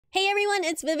everyone,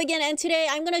 it's Viv again, and today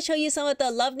I'm going to show you some of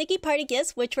the Love Nikki party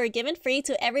gifts which were given free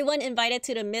to everyone invited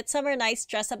to the Midsummer Night's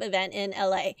dress-up event in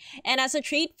LA. And as a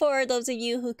treat for those of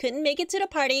you who couldn't make it to the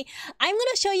party, I'm going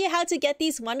to show you how to get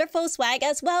these wonderful swag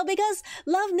as well because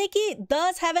Love Nikki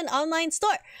does have an online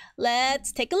store.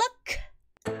 Let's take a look.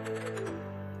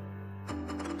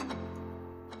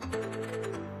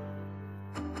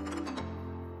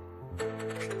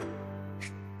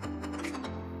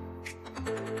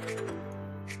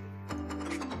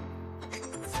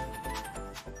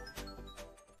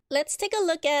 Let's take a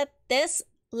look at this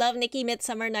Love Nikki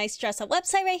Midsummer Night's Dress Up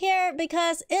website right here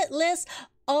because it lists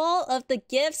all of the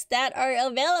gifts that are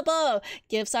available.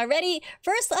 Gifts are ready.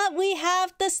 First up, we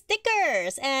have the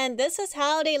stickers, and this is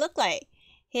how they look like.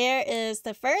 Here is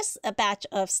the first batch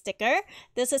of sticker.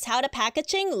 This is how the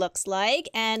packaging looks like,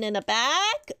 and in the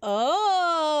back,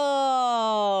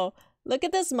 oh, look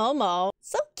at this Momo.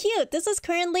 So cute. This is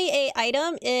currently a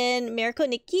item in Miracle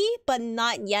Nikki, but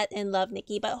not yet in Love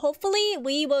Nikki. But hopefully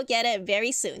we will get it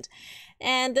very soon.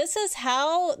 And this is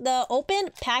how the open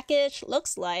package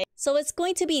looks like. So it's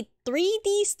going to be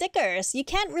 3D stickers. You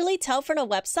can't really tell from the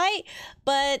website,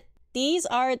 but these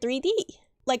are 3D.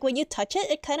 Like when you touch it,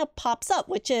 it kind of pops up,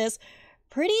 which is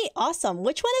pretty awesome.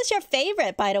 Which one is your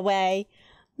favorite, by the way?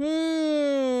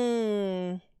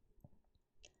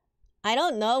 I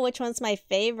don't know which one's my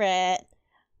favorite.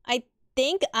 I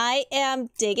think I am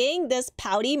digging this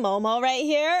pouty Momo right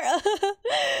here.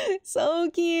 So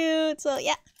cute. So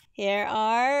yeah, here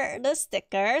are the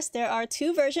stickers. There are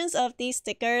 2 versions of these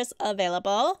stickers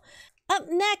available. Up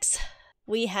next,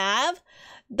 we have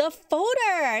the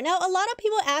folder. Now, a lot of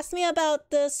people ask me about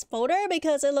this folder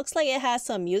because it looks like it has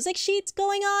some music sheets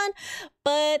going on,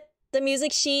 but the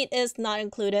music sheet is not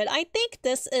included. I think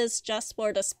this is just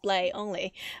for display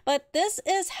only. But this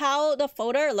is how the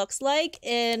folder looks like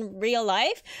in real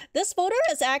life. This folder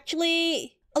is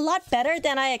actually a lot better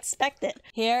than I expected.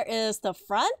 Here is the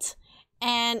front,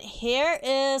 and here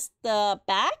is the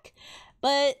back.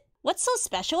 But what's so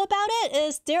special about it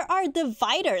is there are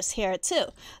dividers here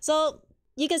too. So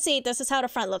you can see this is how the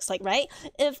front looks like, right?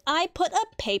 If I put a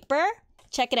paper,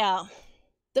 check it out.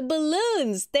 The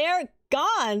balloons, they're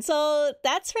gone. So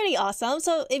that's pretty awesome.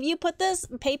 So if you put this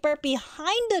paper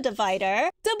behind the divider,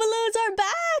 the balloons are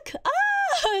back.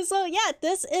 So yeah,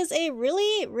 this is a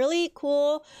really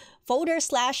cool folder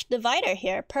slash divider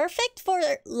here. Perfect for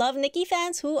Love Nikki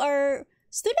fans who are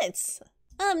students.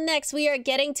 Next, we are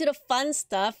getting to the fun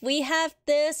stuff. We have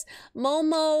this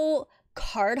Momo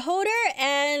card holder,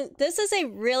 and this is a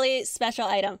really special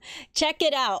item. Check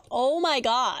it out. Oh my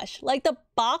gosh, like the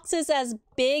box is as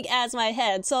big as my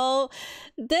head. So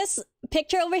this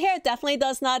picture over here definitely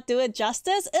does not do it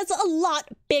justice. It's a lot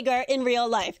bigger in real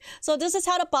life. So this is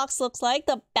how the box looks like.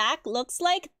 The back looks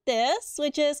like this,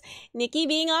 which is Nikki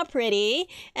being all pretty.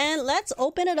 And let's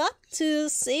open it up to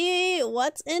see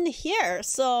what's in here.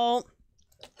 So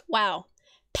wow,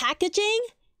 packaging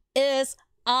is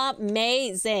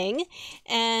amazing.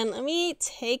 And let me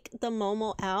take the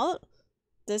Momo out.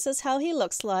 This is how he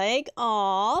looks like.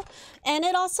 Aww. And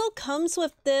it also comes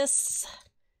with this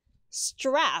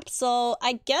strap. So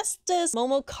I guess this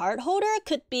Momo card holder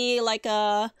could be like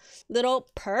a little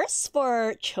purse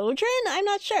for children. I'm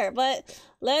not sure, but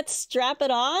let's strap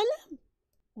it on.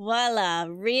 Voila.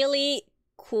 Really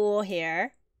cool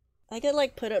here. I could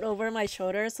like put it over my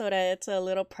shoulder so that it's a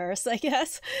little purse, I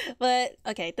guess. But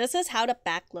okay, this is how the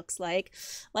back looks like.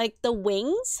 Like the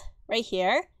wings right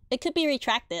here, it could be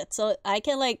retracted. So I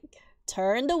can like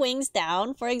turn the wings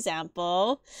down, for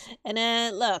example. And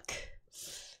then look,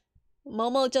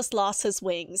 Momo just lost his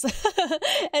wings.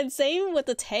 And same with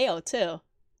the tail too.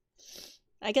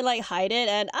 I can like hide it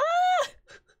and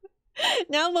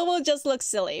now Momo just looks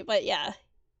silly. But yeah,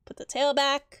 put the tail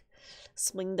back.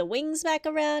 Swing the wings back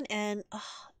around, and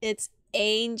it's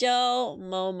Angel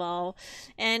Momo.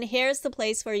 And here's the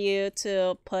place for you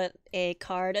to put a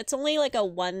card. It's only like a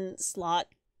 1-slot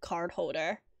card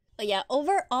holder. But yeah,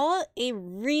 overall, a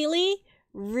really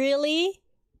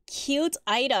cute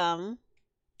item.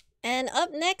 And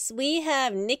up next, we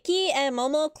have Nikki and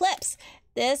Momo clips.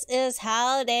 This is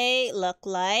how they look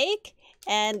like.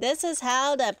 And this is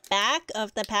how the back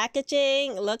of the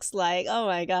packaging looks like. Oh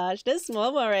my gosh, this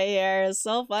Momo right here is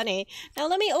so funny. Now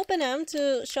let me open them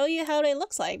to show you how they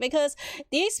looks like, because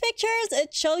these pictures,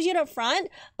 it shows you the front,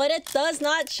 but it does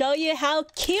not show you how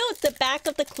cute the back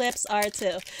of the clips are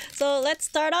too. So let's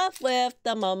start off with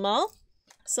the Momo.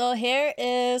 So here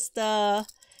is the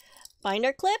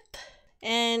binder clip,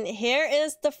 and here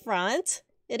is the front.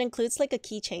 It includes like a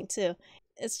keychain too.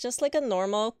 It's just like a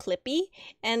normal clippy,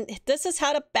 and this is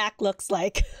how the back looks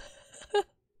like.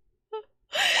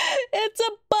 It's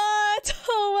a butt!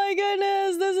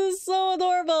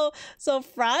 So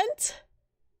front,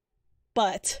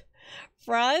 butt,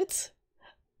 front,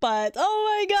 butt. Oh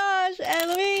my gosh. And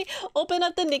let me open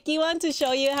up the Nikki one to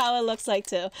show you how it looks like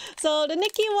too. So the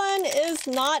Nikki one is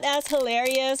not as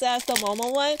hilarious as the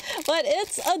Momo one, but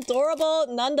it's adorable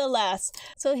nonetheless.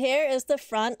 So here is the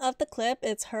front of the clip.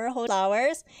 It's her holding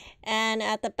flowers. And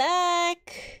at the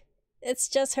back, it's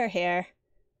just her hair.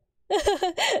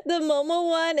 The Momo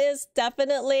one is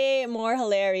definitely more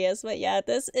hilarious. But yeah,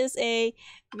 this is a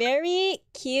very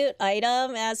cute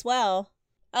item as well.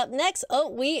 Up next,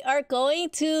 we are going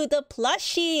to the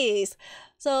plushies.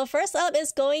 So first up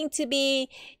is going to be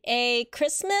a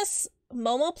Christmas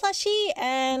Momo plushie,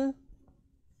 and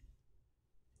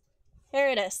here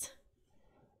it is.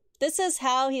 This is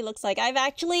how he looks like. I've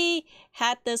actually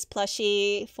had this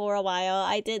plushie for a while.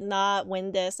 I did not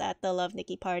win this at the Love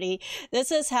Nikki party.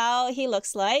 This is how he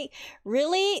looks like.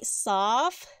 Really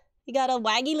soft. You got a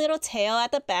waggy little tail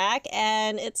at the back,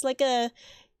 and it's like a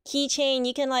keychain.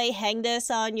 You can like hang this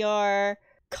on your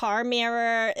car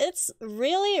mirror. It's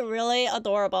really, really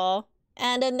adorable.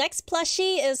 And the next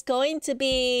plushie is going to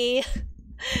be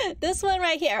this one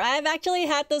right here. I've actually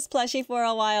had this plushie for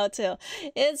a while too.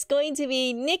 It's going to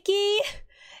be Nikki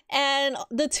and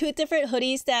the two different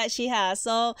hoodies that she has.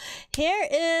 So here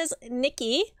is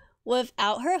Nikki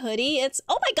without her hoodie. It's,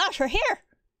 oh my gosh, her hair.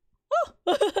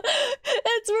 Oh,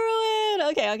 it's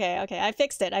ruined. Okay. I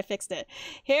fixed it.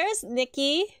 Here's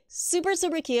Nikki. Super,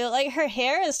 super cute. Like, her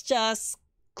hair is just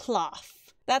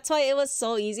cloth. That's why it was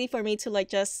so easy for me to like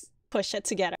just push it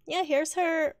together. Yeah, here's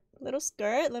her little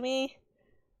skirt. Let me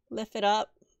lift it up.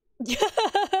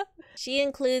 She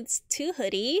includes two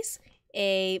hoodies,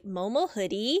 a Momo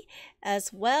hoodie,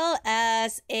 as well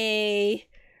as a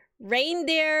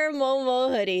reindeer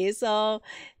Momo hoodie. So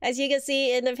as you can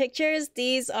see in the pictures,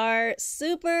 these are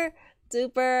super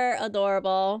duper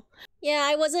adorable. Yeah,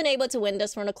 I wasn't able to win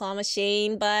this from the claw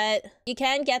machine, but you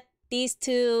can get these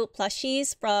two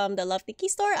plushies from the Love Nikki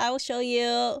store. I will show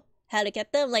you how to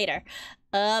get them later.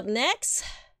 Up next,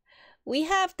 we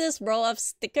have this row of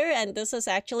sticker, and this is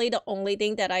actually the only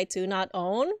thing that I do not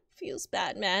own. Feels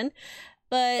bad, man.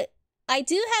 But I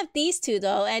do have these two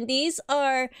though, and these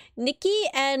are Nikki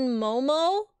and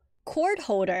Momo cord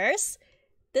holders.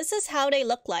 This is how they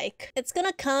look like. It's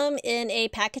gonna come in a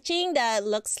packaging that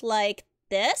looks like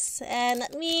this, and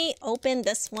let me open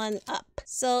this one up.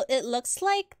 So it looks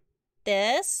like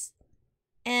this,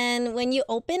 and when you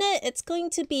open it, it's going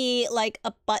to be like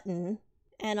a button.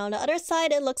 And on the other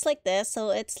side, it looks like this. So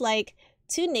it's like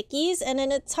two Nikki's, and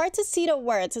then it's hard to see the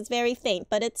words. It's very faint,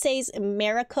 but it says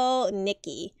Miracle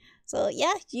Nikki. So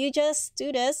yeah, you just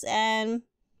do this and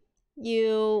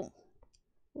you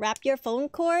wrap your phone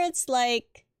cords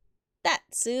like that.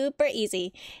 Super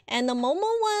easy. And the Momo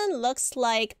one looks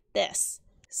like this.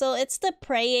 So it's the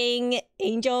praying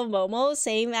angel Momo,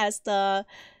 same as the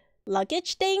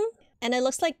luggage thing. And it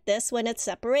looks like this when it's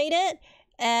separated.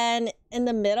 And in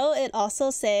the middle, it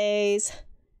also says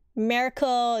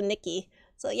Miracle Nikki.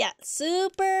 So yeah,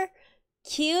 super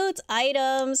cute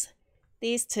items,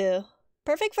 these two.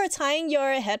 Perfect for tying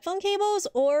your headphone cables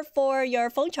or for your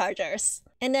phone chargers.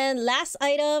 And then last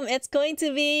item, it's going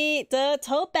to be the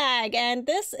tote bag. And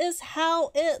this is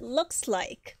how it looks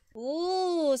like.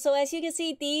 Ooh, so as you can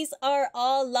see, these are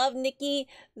all Love Nikki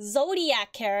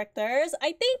Zodiac characters.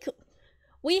 I think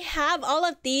we have all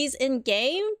of these in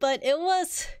game, but it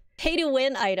was pay to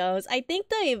win items. I think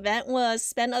the event was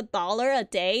spend $1 a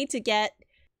day to get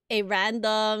a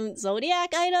random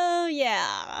Zodiac item.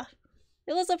 Yeah.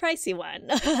 It was a pricey one.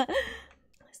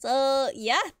 So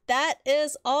yeah, that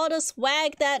is all the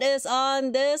swag that is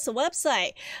on this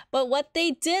website. But what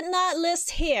they did not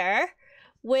list here,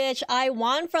 which I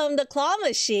won from the claw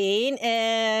machine,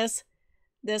 is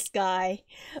this guy.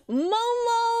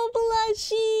 Momo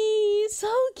plushie!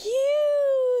 So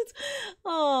cute!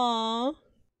 Aww.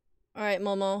 Alright,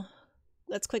 Momo.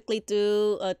 Let's quickly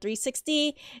do a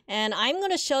 360. And I'm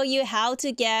going to show you how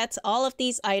to get all of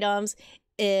these items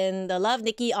in the Love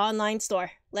Nikki online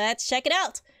store. Let's check it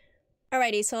out.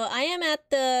 Alrighty, so I am at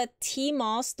the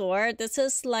Tmall store. This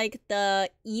is like the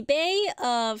eBay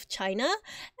of China,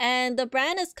 and the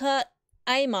brand is called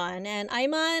Iman. And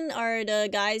Iman are the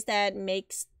guys that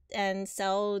makes and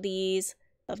sell these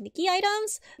Love Nikki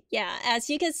items. Yeah, as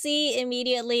you can see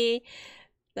immediately,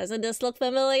 doesn't this look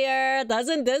familiar?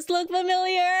 Doesn't this look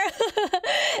familiar?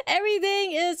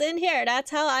 Everything is in here.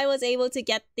 That's how I was able to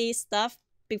get these stuff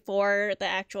before the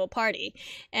actual party.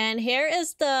 And here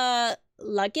is the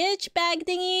luggage bag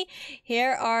thingy.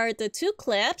 Here are the two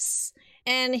clips,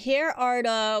 and here are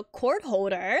the cord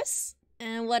holders.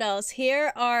 And what else?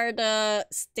 Here are the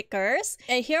stickers.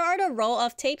 And here are the roll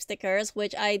of tape stickers,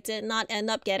 which I did not end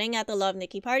up getting at the Love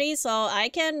Nikki party. So I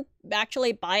can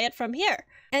actually buy it from here.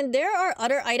 And there are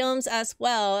other items as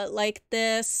well, like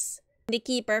this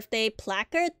Nikki birthday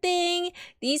placard thing.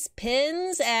 These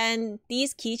pins and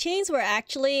these keychains were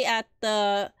actually at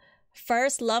the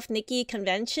first Love Nikki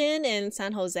convention in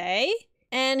San Jose.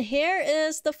 And here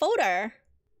is the folder.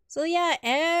 So yeah,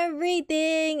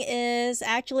 everything is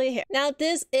actually here. Now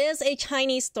this is a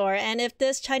Chinese store, and if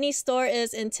this Chinese store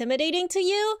is intimidating to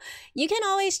you, you can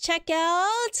always check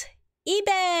out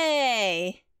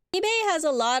eBay. eBay has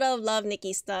a lot of Love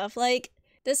Nikki stuff. Like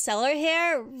this seller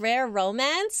here, Rare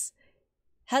Romance,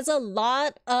 has a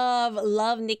lot of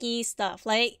Love Nikki stuff.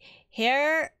 Like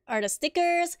here are the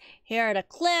stickers, here are the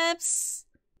clips.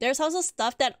 There's also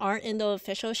stuff that aren't in the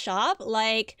official shop,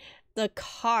 like the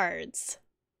cards.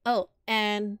 Oh,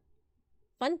 and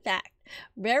fun fact,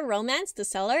 Rare Romance, the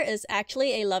seller, is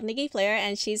actually a Love Nikki player,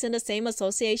 and she's in the same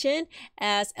association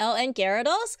as LN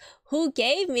Gyarados, who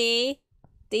gave me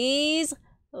these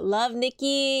Love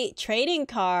Nikki trading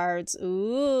cards.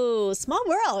 Ooh, small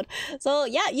world. So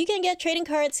yeah, you can get trading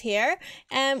cards here.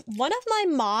 And one of my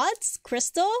mods,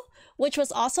 Crystal, which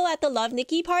was also at the Love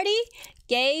Nikki party,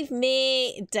 gave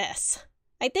me this.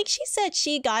 I think she said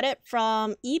she got it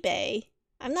from eBay.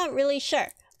 I'm not really sure.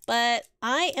 But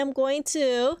I am going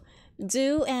to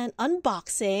do an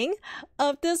unboxing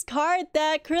of this card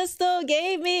that Crystal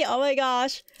gave me. Oh my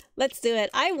gosh. Let's do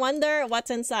it. I wonder what's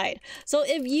inside. So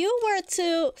if you were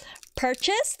to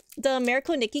purchase the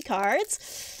Miracle Nikki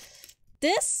cards,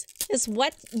 this is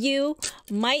what you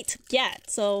might get.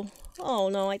 So, oh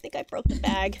no, I think I broke the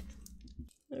bag.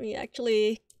 Let me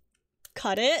actually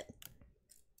cut it.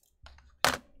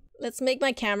 Let's make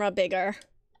my camera bigger.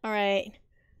 All right.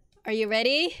 Are you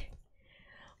ready?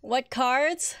 What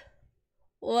cards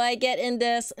will I get in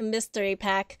this mystery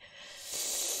pack?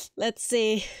 Let's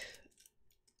see.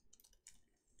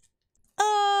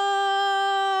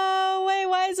 Oh, wait,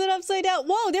 why is it upside down?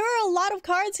 Whoa, there are a lot of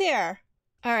cards here.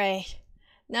 All right.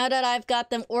 Now that I've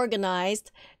got them organized,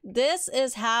 this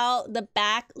is how the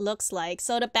back looks like.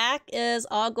 So the back is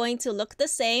all going to look the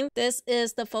same. This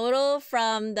is the photo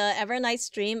from the Evernight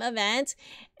stream event.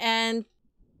 And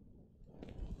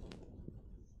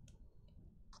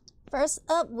first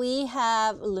up, we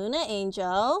have Luna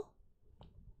Angel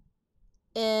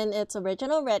in its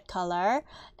original red color.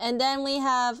 And then we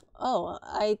have, oh,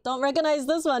 I don't recognize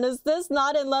this one. Is this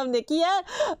not in Love Nikki yet?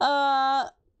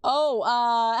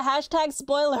 Hashtag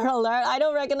spoiler alert. I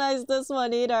don't recognize this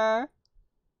one either.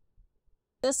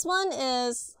 This one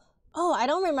is, oh, I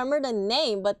don't remember the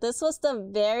name, but this was the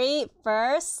very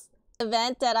first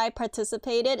event that I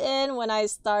participated in when I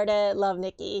started Love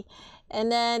Nikki.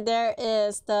 And then there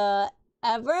is the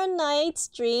Evernight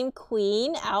Stream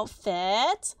Queen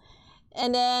outfit.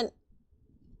 And then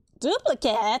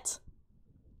duplicate.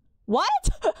 What?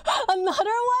 Another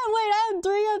one? Wait, I have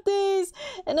 3 of these.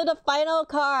 And then the final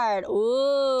card.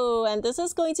 Ooh, and this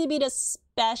is going to be the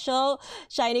special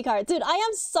shiny card. Dude, I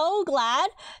am so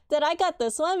glad that I got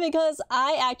this one because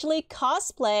I actually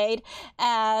cosplayed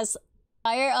as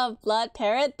Fire of Blood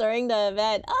Parrot during the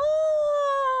event.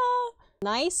 Ah!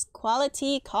 Nice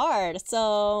quality card.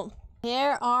 So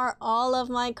here are all of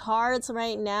my cards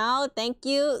right now. Thank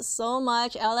you so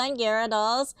much, LN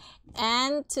Gyarados,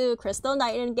 and to Crystal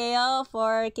Nightingale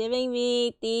for giving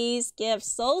me these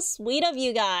gifts. So sweet of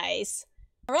you guys.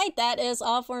 Alright, that is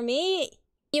all for me.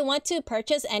 If you want to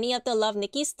purchase any of the Love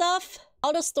Nikki stuff,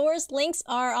 all the stores links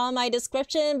are on my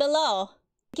description below.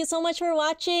 Thank you so much for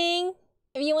watching.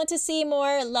 If you want to see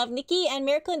more Love Nikki and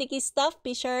Miracle Nikki stuff,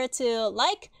 be sure to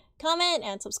like, comment,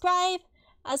 and subscribe.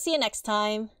 I'll see you next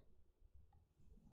time.